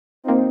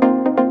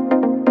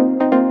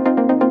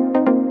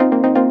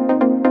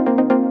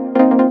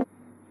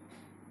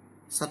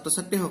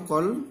ছাত্ৰ-ছাত্ৰী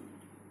সকল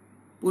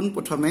পুন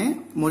প্ৰথমে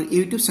মোৰ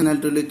ইউটিউব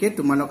চেনেলটোলৈকে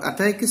তোমালোক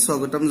আটাইকে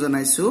স্বাগতম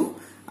জনাইছো।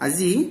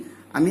 আজি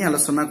আমি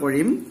আলোচনা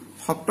কৰিম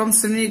সপ্তম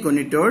শ্ৰেণীৰ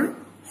গণিতৰ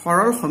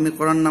সৰল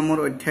সমীকৰণ নামৰ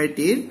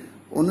অধ্যায়টিৰ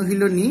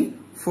অনুশীলনী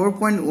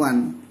 4.1।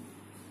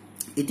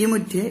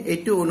 ইতিমধ্যে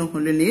এইটো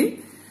অনুশীলনীৰ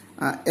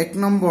 1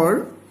 নম্বৰ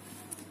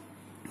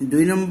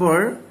 2 নম্বৰ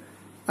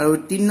আৰু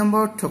 3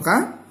 নম্বৰ থকা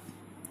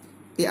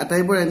এই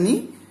আটাইবোৰ আমি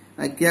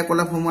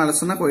ক্ৰিয়াকলাপসমূহ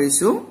আলোচনা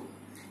কৰিছো।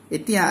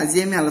 এতিয়া আজি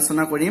আমি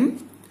আলোচনা কৰিম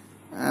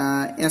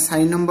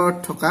 4 নম্বৰত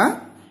থকা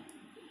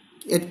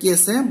এত কি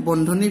আছে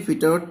বন্ধনীৰ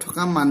ভিতৰত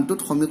থকা মানটোত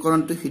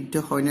সমীকৰণটো সিদ্ধ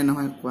হয় নে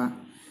নহয় কোৱা।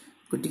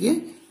 গতিকে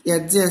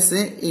ইয়াত যে আছে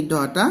এই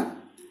দহটা,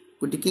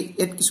 গতিকে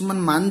এত কিছুমান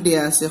মান দিয়া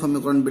আছে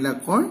সমীকৰণ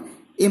বিলাকৰ,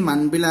 এই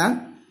মানবিলাক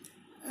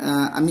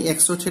আমি x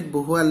ৰ ঠাইত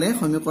বহুৱালে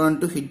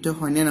সমীকৰণটো সিদ্ধ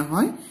হয় নে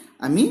নহয়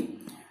আমি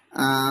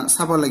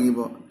চাব লাগিব।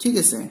 ঠিক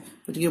আছে,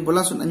 গতিকে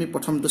বলাচোন আমি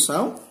প্ৰথমটো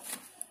চাও।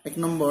 1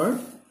 number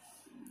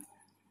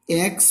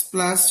x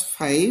plus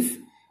 5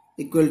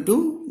 equal to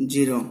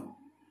 0,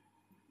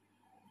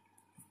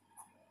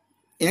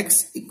 x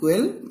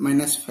equal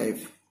minus 5।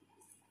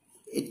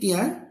 এতিয়া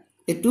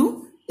এটো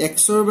x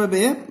ৰ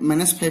বাবে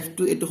 -5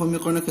 টো এটো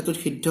সমীকৰণৰ ক্ষেত্ৰত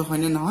সিদ্ধ হয়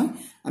নে নহয়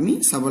আমি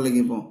চাব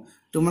লাগিব।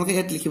 তোমালোকে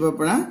ইয়াত লিখিব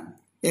পাৰা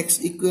x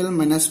equal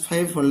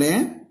 -5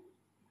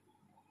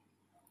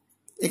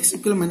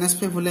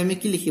 হলে আমি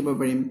কি লিখিব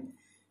পাৰিম,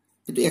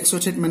 এটো x ৰ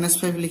ঠাইত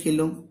 -5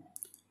 লিখিলো,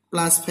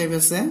 +5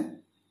 আছে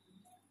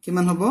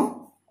কিমান হ'ব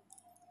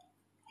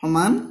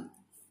সমান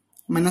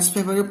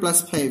 -5 আৰু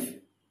 +5,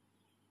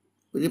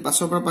 গতিকে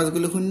 5 পৰা 5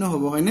 গলে 0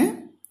 হ'ব হয়নে।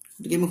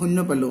 গতিকে আমি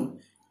 0 পালো,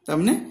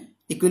 তাৰমানে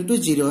ইকুৱেল টু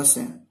 0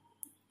 আছে,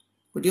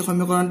 গতিকে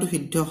সমীকৰণটো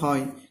সিদ্ধ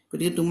হয়।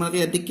 গতিকে তোমালোকে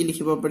ইয়াতে কি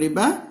লিখিব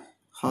পাৰিবা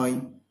হয়,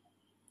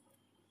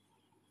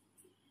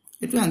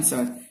 এটো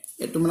আনসাৰ।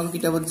 তোমালোকৰ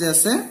কিতাপত যে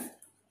আছে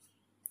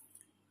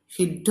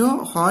সিদ্ধ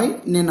হয়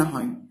নে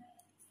নহয়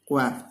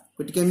কোৱা,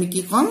 গতিকে আমি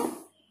কি কম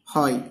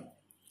হয়।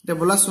 এটা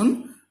বলাচোন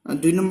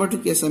 2 নম্বৰটো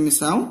কি আছে আমি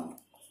চাও।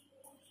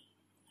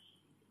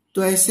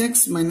 2x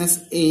minus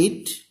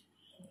 8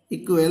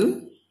 equal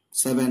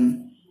 7,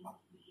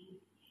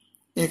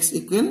 x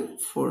equal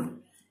 4।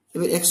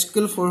 এবাৰ x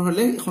equal 4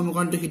 হলে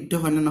সমীকৰণটো সিদ্ধ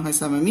হয় নে নহয়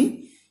চাম আমি।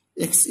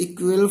 x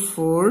equal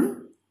 4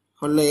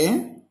 হলে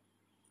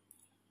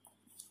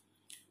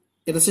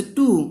এটা আছে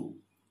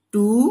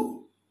 2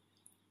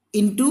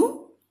 into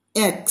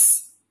x,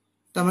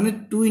 তাৰ মানে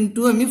 2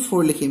 into আমি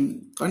 4 লিখিম,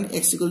 কাৰণ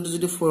x equal to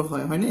যদি 4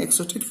 হয় হয়নে, x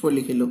ৰ ঠাইত 4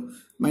 লিখিলো,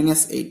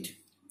 -8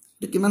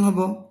 তো কিমান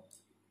হ'ব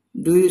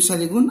 2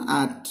 4 গুণ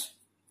 8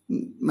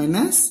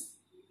 মাইনাস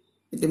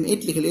এটা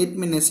 8 লিখিলে 8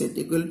 - 8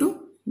 equal to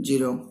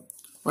 0,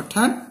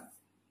 অৰ্থাৎ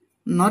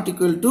not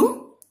equal to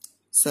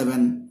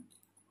 7।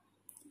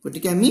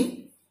 গতিকে আমি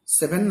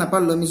 7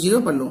 নাপালো, আমি 0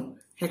 পালো,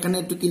 সেইকাৰণে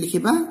এটো কি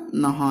লিখিবা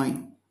নহয়,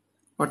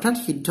 অৰ্থাৎ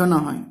সিদ্ধ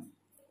নহয়।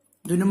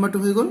 2 নম্বৰটো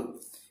হৈ গল।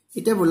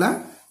 এতিয়া বলা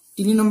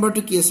 3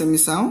 নম্বৰটো কি আছে আমি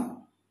চাও।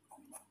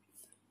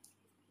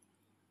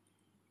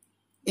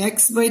 x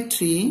by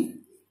 3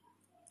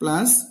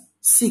 plus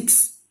 6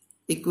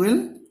 equal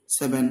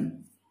 7।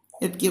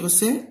 এত কি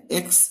কৈছে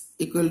x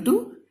equal to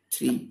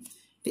 3,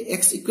 তে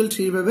x equal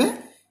 3 ৰ বাবে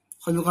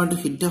সমীকৰণটো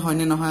সিদ্ধ হয়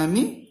নে নহয়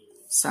আমি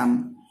চাম।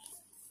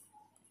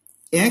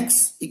 x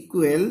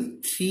equal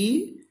 3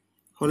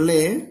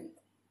 হলে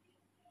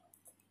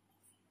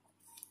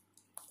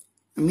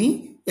আমি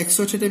x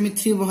ৰ ঠাইত আমি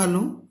 3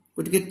 বহালো,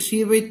 গতিকে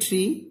 3 by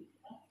 3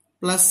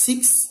 plus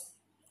 6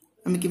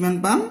 আমি কিমান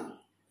পাম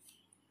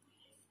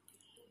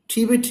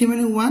 3 by 3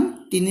 মানে 1,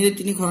 3 ৰে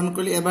 3 হৰণ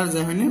কৰিলে এবাৰ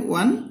যায় হয়নে,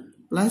 1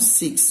 plus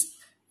 6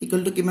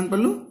 equal to কিমান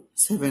পালো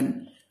 7,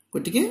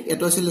 গতিকে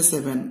এটো আছিল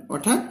 7,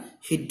 অৰ্থাৎ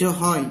সিদ্ধ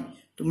হয়।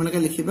 তোমালোকে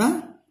লিখিবা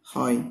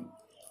হয়,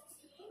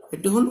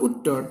 এটো হল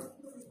উত্তৰ।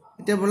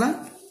 এতিয়া বলা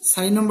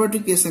 4 নম্বৰটো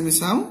কি আছে আমি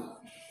চাও।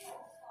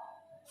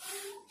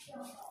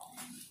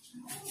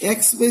 x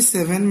by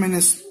 7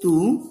 minus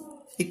 2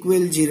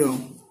 equal 0,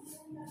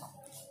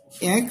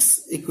 x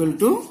equal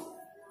to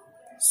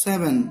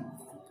 7।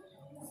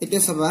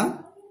 এতিয়া চাবা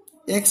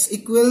x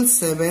equal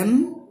 7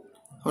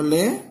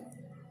 হলে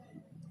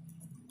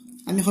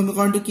আমি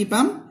সমীকৰণটো কি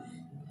পাম,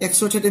 x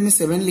ৰ ঠাইত আমি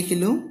 7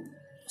 লিখিলো,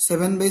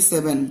 7 by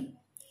 7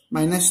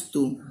 minus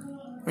 2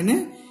 হয়নে।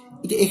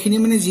 এতিয়া এখিনি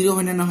মানে 0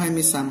 হয় না নহয়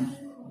আমি চাম,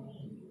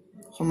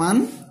 সমান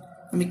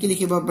আমি কি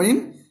লিখিব পাৰিম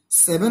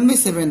 7 by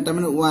 7 তাৰ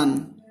মানে 1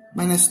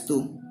 minus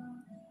 2।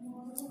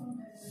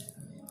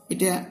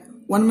 এতিয়া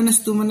 1 minus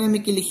 2 মানে আমি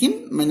কি লিখিম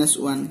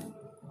 -1,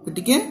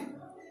 গতিকে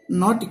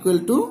not equal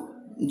to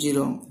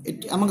 0।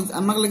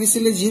 আমাক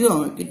লাগিছিল 0,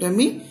 কিন্তু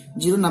আমি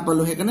 0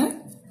 নাপালো, সেইকাৰণে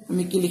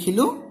আমি কি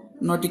লিখিলো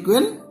not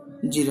equal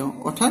 0,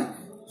 অৰ্থাৎ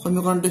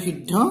সমীকৰণটো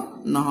সিদ্ধ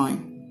নহয়।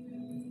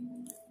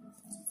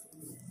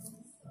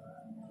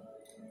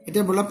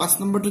 এতিয়া বলা 5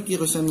 নম্বৰটো কি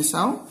কৈছে আমি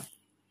চাও।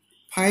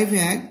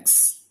 5x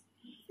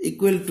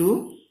equal to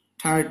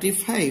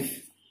 35,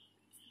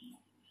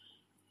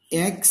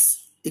 x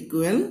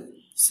equal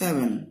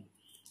 7।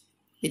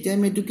 এতিয়া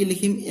আমি এটো কি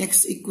লিখিম, x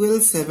equal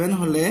 7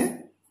 হলে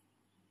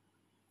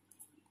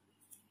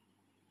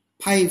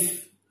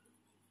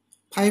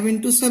 5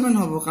 into 7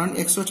 হ'ব, কাৰণ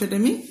x ৰ ঠাইত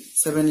আমি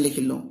 7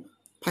 লিখিলো,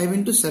 5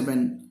 into 7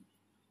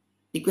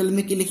 equal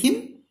আমি কি লিখিম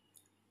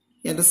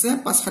ইয়াত আছে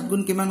 5 7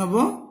 গুণ কিমান হ'ব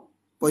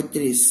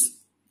 35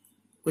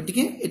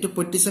 গতিকে এটো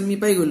 35 আমি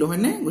পাই গলো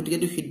হয়নে গতিকে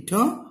এটো সিদ্ধ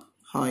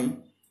হয়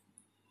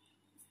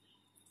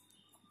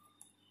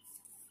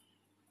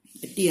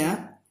এতিয়া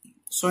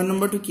 6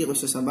 নম্বৰটো কি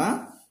কৈছে চাবা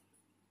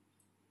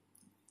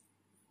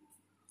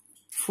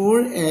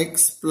 4x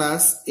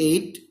plus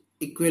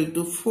 8 equal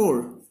to 4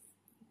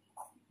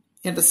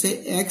 ইয়াত আছে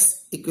x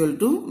equal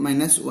to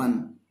minus 1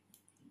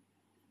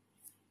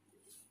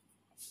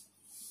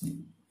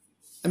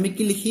 আমি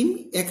কি লিখিম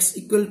x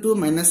equal to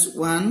minus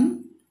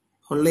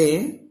 1 হলে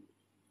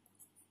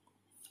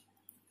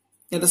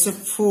ইয়াত আছে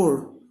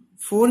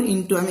 4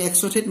 into আমি x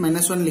ত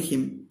minus 1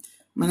 লিখিম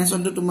minus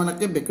 1 টো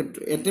তোমালোকে ব্ৰেকেট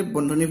এতে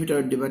বন্ধনীৰ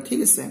ভিতৰত দিবা ঠিক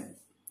আছে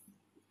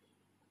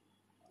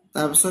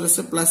তাৰ পিছত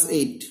আছে plus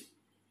 8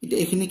 এটা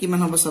এখিনি কিমান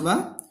হ'ব চাবা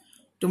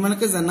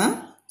তোমালোকে জানা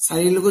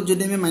 4 লগত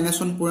যদি আমি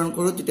 -1 পূৰণ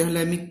কৰো তেতিয়া হলে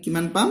আমি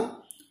কিমান পাম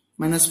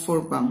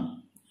 -4 পাম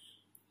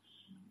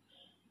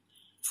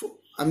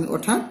আমি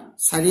অৰ্থাৎ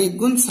 4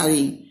 গুণ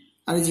 4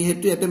 আৰু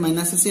যেহেতু এতে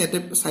মাইনাস আছে এতে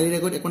 4 ৰ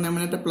আগত একো নাই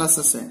মানে এটা প্লাস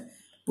আছে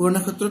পূৰণ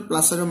ক্ষেত্ৰত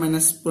প্লাস আৰু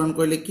মাইনাস পূৰণ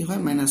কৰিলে কি হয়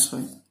মাইনাস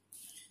হয়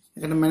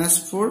এখানে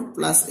 -4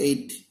 +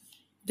 8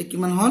 এটা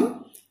কিমান হল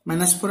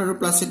 -4 আৰু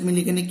 +8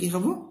 মিলি কেনে কি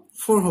হ'ব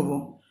 4 হ'ব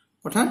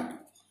অৰ্থাৎ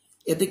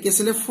এতে কি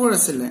আছিল 4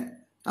 আছিল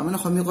তাৰ মানে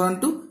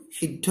সমীকৰণটো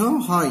সিদ্ধ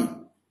হয়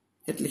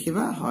এত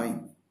লিখিবা হয়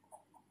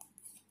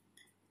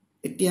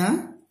এতিয়া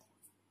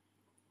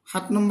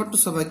 7 নম্বৰটো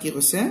সবা কি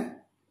কৈছে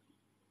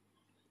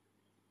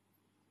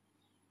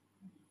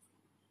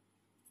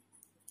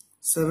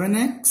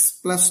 (7x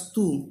 +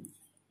 2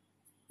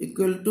 =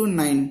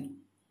 9)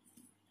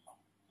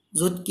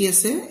 যত কি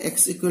আছে x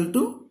 =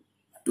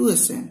 2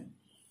 আছে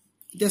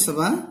এটা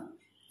সবা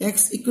x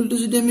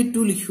 = যদি আমি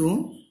 2 লিখো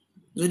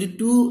যদি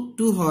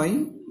 2 হয়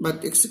বাট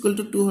x =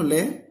 2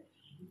 হলে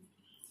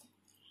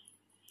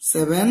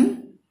 7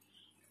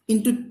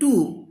 into 2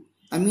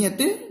 আমি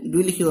ইয়াতে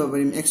 2 লিখিব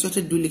পাৰিম x ত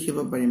 2 লিখিব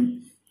পাৰিম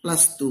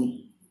 +2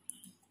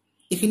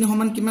 এখিনি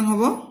সমান কিমান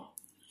হ'ব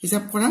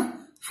হিসাব কৰা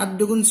 7 *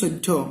 2 =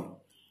 14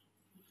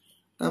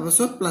 তাৰ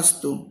পাছত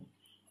 +2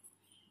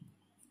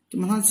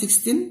 কিমান হল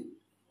 16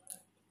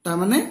 তাৰ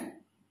মানে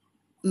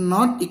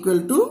not equal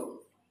to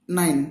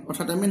 9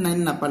 অৰ্থাৎ আমি 9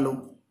 নাপালো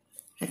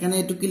হেকানে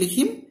এটো কি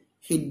লিখিম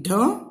সিদ্ধ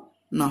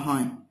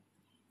নহয়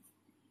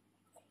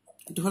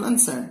এটো হল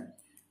আনসার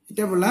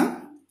এটা বলা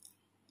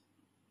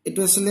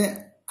এটো আসলে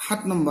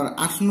 7 নম্বৰ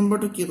 8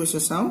 নম্বৰটো কি কৈছে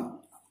চাও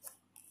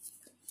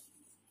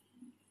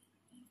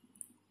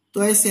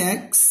twice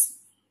x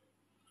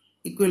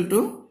equal to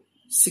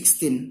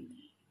 16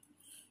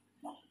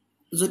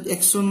 যত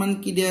x ৰ মান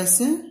কি দিয়া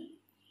আছে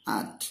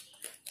 8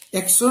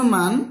 x ৰ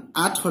মান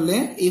 8 হলে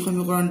এই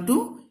সমীকৰণটো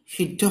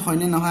সিদ্ধ হয়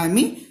নে নহয়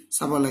আমি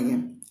চাব লাগে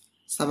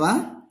চাবা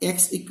x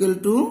equal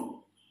to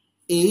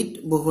 8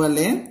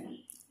 বহুৱালে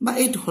বা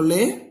 8 হলে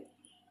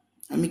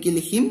আমি কি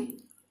লিখিম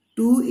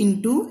 2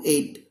 into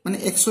 8 মানে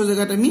x ৰ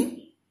জায়গাত আমি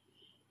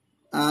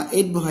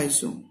 8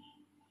 বহাইছো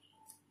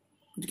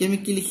গতিকে আমি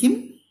কি লিখিম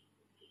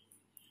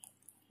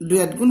 2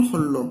 8 গুণ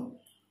 16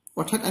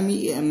 অৰ্থাৎ আমি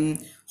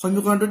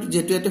সমীকৰণটো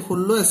যেটো এতে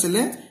 16 আছিল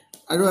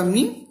আৰু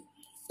আমি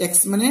x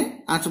মানে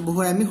 8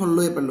 বহাই আমি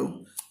 16 এ পালো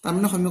তাৰ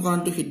মানে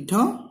সমীকৰণটো সিদ্ধ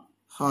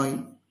হয়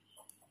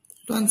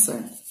তো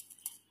আনসাৰ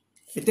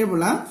এটা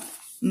বলা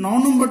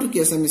 9 নম্বৰটো কি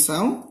আছে আমি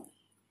চাও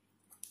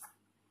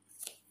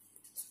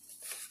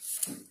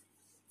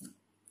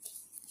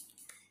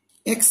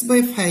x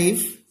by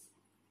 5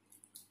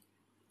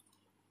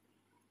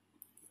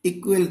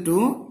 equal to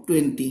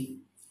 20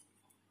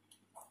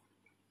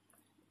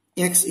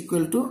 x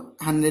equal to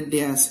 100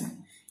 দিয়া আছে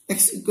x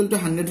equal to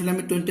 100 হলে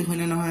আমি 20 হয়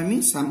না নহয় আমি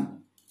সাম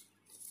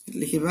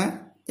লিখিবা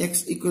x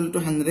equal to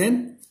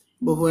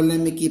 100 বহুৱালে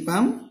আমি কি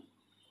পাম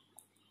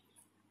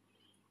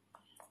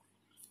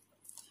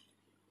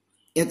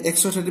এত x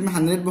ৰ ঠাইত আমি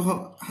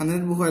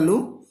 100 বহুৱালো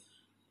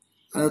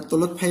আৰু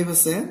তলত 5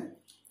 আছে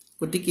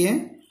গতিকে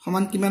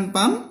সমান কিমান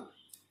পাম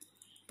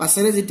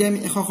পাছৰে যেতিয়া আমি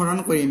 100 হৰণ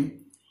কৰিম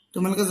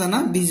তোমালোকে জানা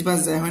 20 বাজ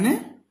যায় হয়নে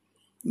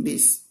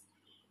 20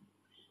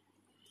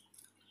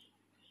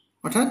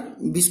 অৰ্থাৎ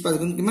 20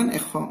 5 গুণ কিমান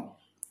 100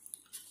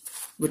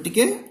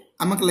 গতিকে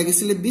আমাক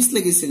লাগিছিল 20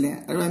 লাগিছিল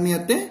আৰু আমি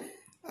ইয়াতে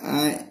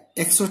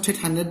x ৰ ঠাইত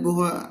 100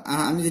 বহুৱা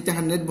আমি যেতিয়া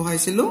 100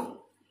 বহাইছিলো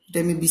এটা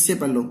আমি 20 এ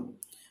পালো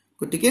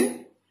গতিকে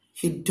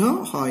সিদ্ধ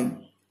হয়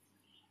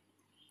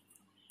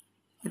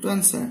এটো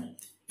আনসার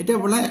এটা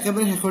বলা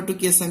একেবাৰে হেখৰটো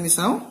কি আছে আমি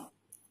চাও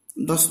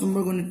 10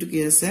 নম্বৰ গণিতটো কি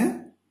আছে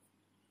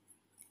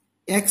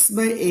x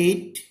by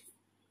 8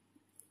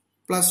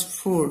 plus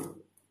 4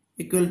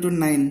 equal to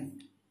 9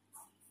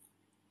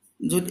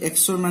 যত x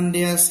ৰ মান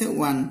দিয়া আছে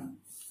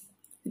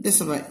 1 এটা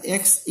সবা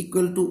x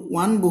equal to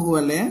 1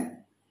 বহুৱালে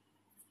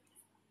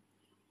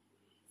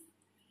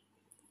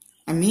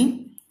আমি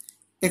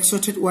x ৰ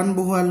ঠাইত 1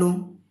 বহুৱালো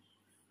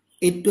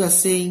 8 টো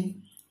আছে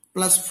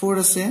plus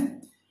 4 আছে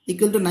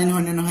equal to 9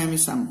 হয় না নহয় আমি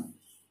চাম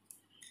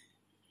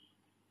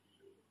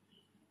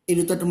এই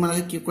দুটা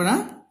তোমালোকে কি কৰা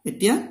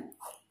এতিয়া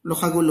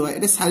লখাগু লোৱা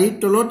এটা 4 ৰ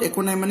তলত একো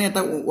নাই মানে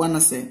এটা 1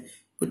 আছে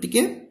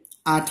গতিকে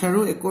 8 আৰু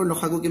 1 ৰ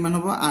লখাগু কিমান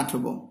হ'ব 8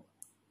 হ'ব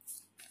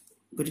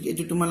গতিকে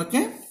এটো তোমালোকে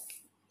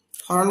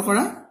সৰল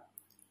কৰা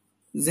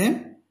যে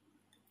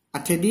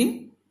 8 দি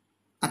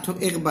 8ক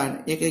 1 বাৰ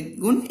 1 1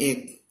 গুণ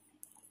 1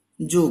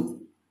 যোগ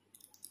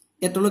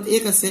এতলত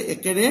 1 আছে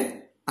একেৰে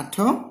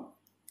 8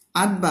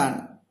 8 বাৰ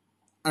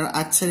আৰু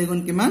 8 4 গুণ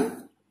কিমান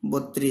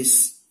 32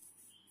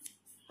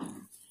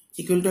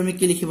 ইকুৱেল টু আমি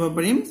কি লিখিব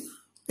পাৰিম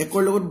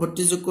একৰ লগত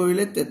 32 যোগ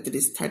কৰিলে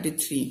 33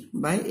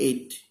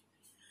 33/8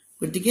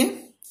 গতিকে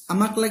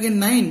আমাক লাগে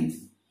 9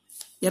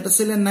 ইয়াত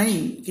আছিল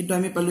 9 কিন্তু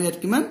আমি পালো ইয়াত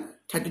কিমান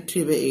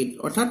 33/8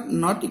 অৰ্থাৎ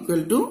not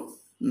equal to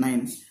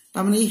 9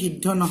 তাৰমানে ই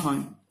সিদ্ধ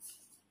নহয়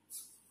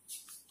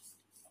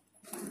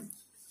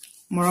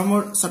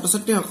মৰমৰ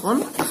ছাত্ৰ-ছাত্ৰীসকল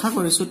আশা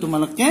কৰিছো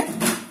তোমালোকে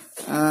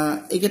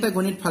এইকেইটা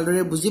গণিত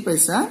ভালদৰে বুজি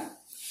পাইছা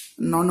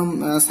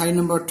 4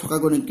 নম্বৰত থকা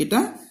গণিত কেইটা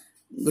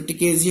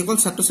গতিকে যিসকল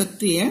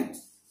ছাত্ৰ-ছাত্ৰীয়ে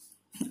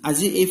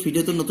আজি এই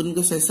ভিডিওটো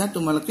নতুনকৈ চাইছা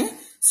তোমালোকে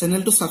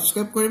চেনেলটো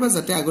সাবস্ক্ৰাইব কৰিবা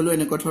যাতে আগলৈ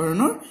এনেকুৱা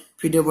ধৰণৰ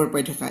ভিডিওবোৰ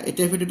পাই থাকা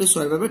এতিয়া ভিডিওটো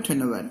চোৱাৰ বাবে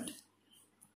ধন্যবাদ